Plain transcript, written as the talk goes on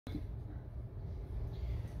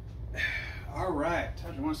Alright,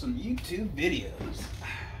 time to watch some YouTube videos.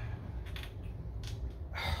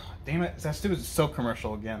 Damn it, that stupid soap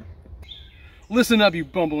commercial again. Listen up, you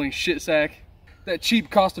bumbling shit sack. That cheap,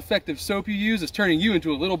 cost-effective soap you use is turning you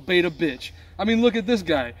into a little beta bitch. I mean, look at this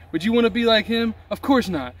guy. Would you want to be like him? Of course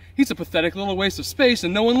not. He's a pathetic little waste of space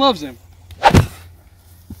and no one loves him.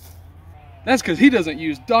 That's because he doesn't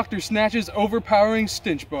use Dr. Snatch's Overpowering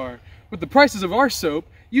Stench Bar. With the prices of our soap,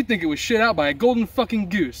 you'd think it was shit out by a golden fucking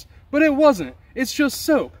goose. But it wasn't. It's just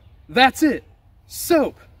soap. That's it.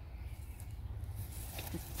 Soap.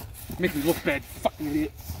 Make me look bad, fucking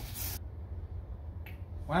idiot.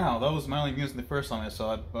 Wow, that was my only views the first time I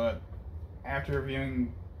saw it, but after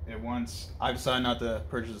reviewing it once, I decided not to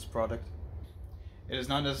purchase this product. It is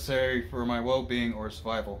not necessary for my well-being or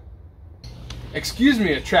survival. Excuse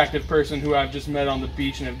me, attractive person who I've just met on the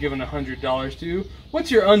beach and have given $100 to. What's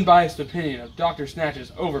your unbiased opinion of Dr.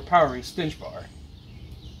 Snatch's Overpowering Stench Bar?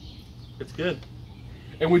 It's good.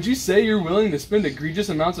 And would you say you're willing to spend egregious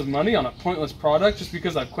amounts of money on a pointless product just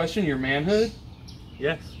because I've questioned your manhood?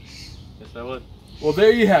 Yes. Yes, I would. Well,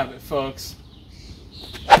 there you have it, folks.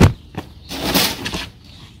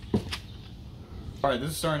 Alright,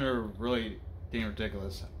 this is starting to really getting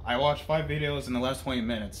ridiculous. I watched 5 videos in the last 20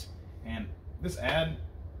 minutes, and this ad,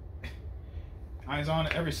 I was on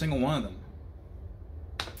every single one of them.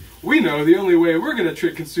 We know the only way we're going to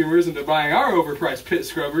trick consumers into buying our overpriced pit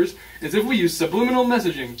scrubbers is if we use subliminal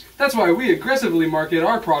messaging. That's why we aggressively market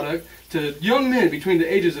our product to young men between the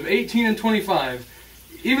ages of 18 and 25,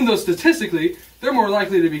 even though statistically, they're more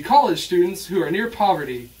likely to be college students who are near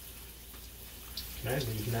poverty. Can I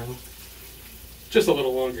leave now? Just a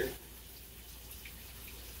little longer.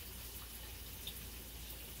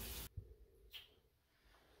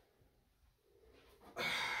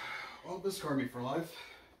 Well, this scarred me for life.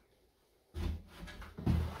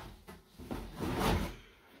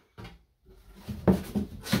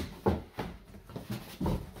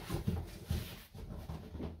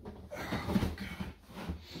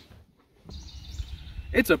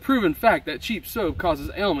 It's a proven fact that cheap soap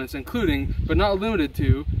causes ailments including, but not limited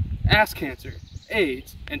to, ass cancer,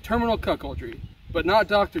 AIDS, and terminal cuckoldry, but not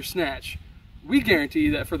Dr. Snatch. We guarantee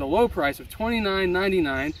that for the low price of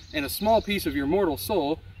 $29.99 and a small piece of your mortal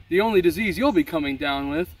soul, the only disease you'll be coming down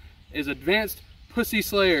with is advanced pussy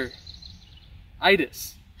slayer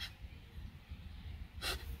itis.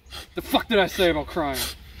 The fuck did I say about crying?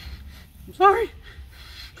 I'm sorry.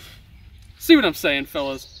 See what I'm saying,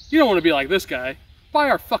 fellas? You don't want to be like this guy. Buy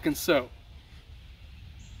our fucking soap.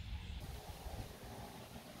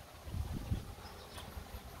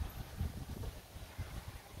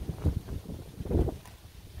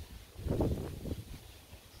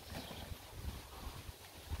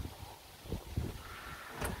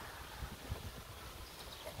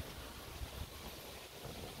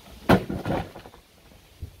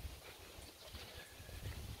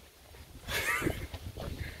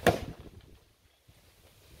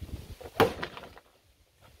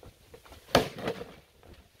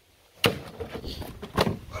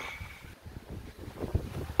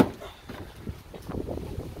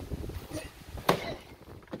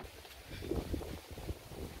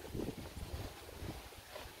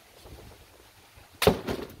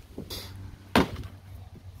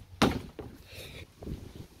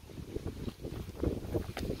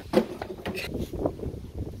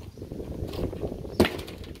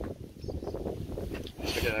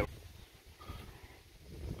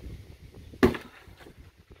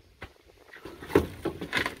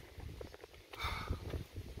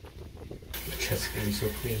 It's gonna be so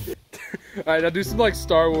clean. Alright, now do some like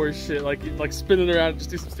Star Wars shit, like spinning around, just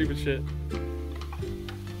do some stupid shit.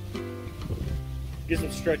 Get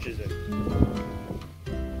some stretches in.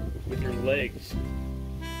 With your legs.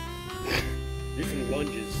 Do some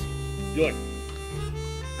lunges. Do like.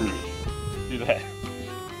 Do that.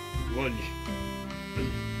 Lunge.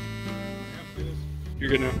 You're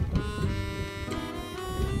good now.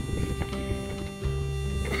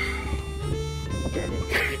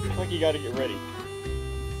 It's like you gotta get ready.